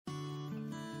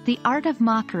The Art of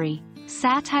Mockery,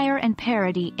 Satire and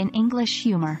Parody in English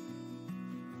Humor.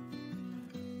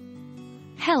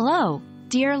 Hello,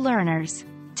 dear learners.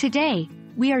 Today,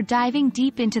 we are diving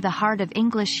deep into the heart of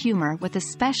English humor with a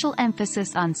special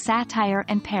emphasis on satire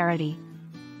and parody.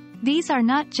 These are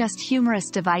not just humorous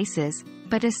devices,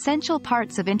 but essential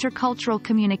parts of intercultural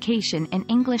communication in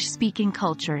English-speaking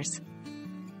cultures.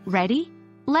 Ready?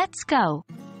 Let's go!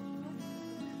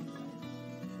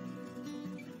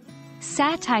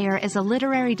 Satire is a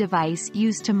literary device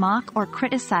used to mock or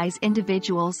criticize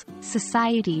individuals,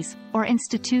 societies, or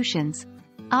institutions,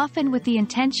 often with the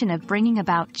intention of bringing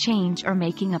about change or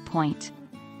making a point.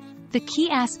 The key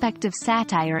aspect of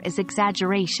satire is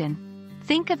exaggeration.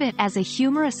 Think of it as a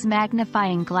humorous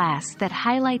magnifying glass that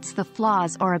highlights the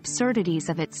flaws or absurdities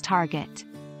of its target.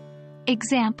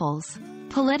 Examples: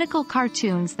 political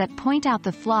cartoons that point out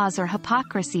the flaws or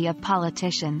hypocrisy of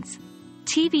politicians.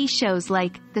 TV shows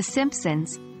like The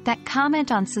Simpsons that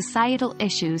comment on societal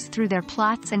issues through their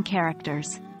plots and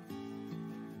characters.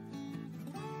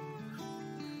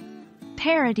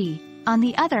 Parody, on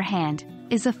the other hand,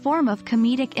 is a form of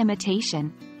comedic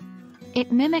imitation.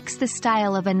 It mimics the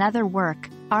style of another work,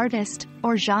 artist,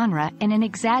 or genre in an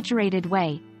exaggerated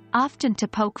way, often to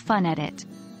poke fun at it.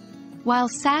 While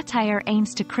satire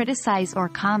aims to criticize or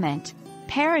comment,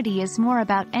 parody is more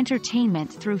about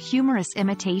entertainment through humorous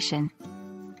imitation.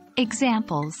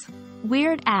 Examples: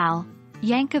 Weird Al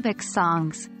Yankovic's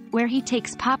songs, where he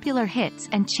takes popular hits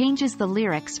and changes the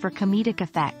lyrics for comedic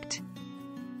effect.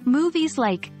 Movies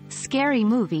like Scary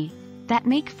Movie, that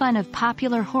make fun of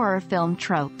popular horror film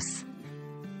tropes.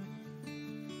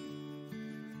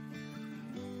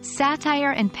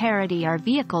 Satire and parody are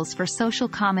vehicles for social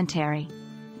commentary.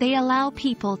 They allow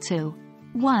people to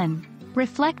 1.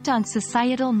 Reflect on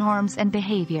societal norms and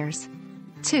behaviors.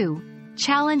 2.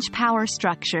 Challenge power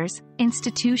structures,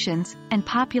 institutions, and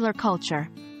popular culture.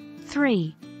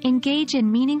 3. Engage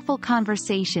in meaningful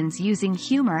conversations using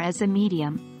humor as a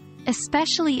medium.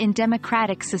 Especially in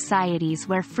democratic societies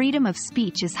where freedom of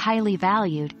speech is highly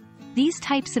valued, these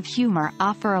types of humor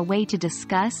offer a way to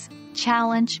discuss,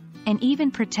 challenge, and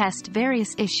even protest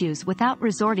various issues without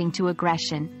resorting to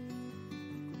aggression.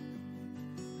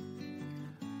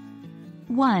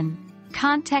 1.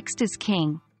 Context is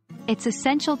king. It's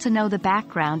essential to know the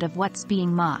background of what's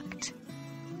being mocked.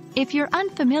 If you're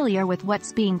unfamiliar with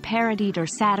what's being parodied or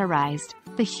satirized,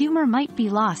 the humor might be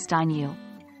lost on you.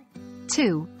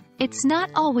 2. It's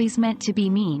not always meant to be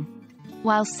mean.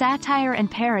 While satire and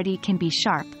parody can be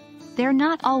sharp, they're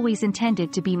not always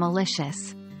intended to be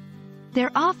malicious.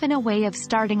 They're often a way of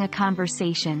starting a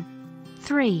conversation.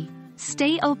 3.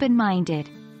 Stay open-minded.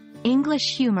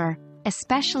 English humor,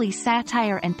 especially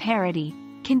satire and parody,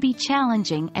 can be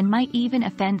challenging and might even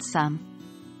offend some.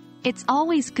 It's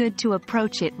always good to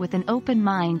approach it with an open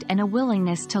mind and a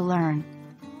willingness to learn.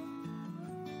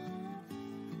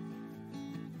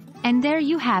 And there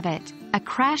you have it, a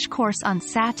crash course on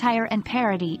satire and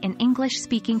parody in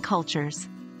English-speaking cultures.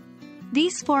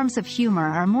 These forms of humor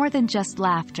are more than just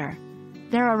laughter.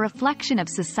 They're a reflection of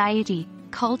society,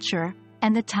 culture,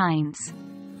 and the times.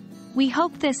 We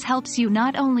hope this helps you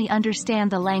not only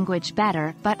understand the language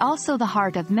better but also the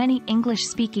heart of many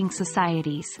English-speaking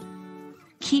societies.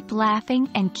 Keep laughing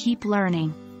and keep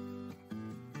learning.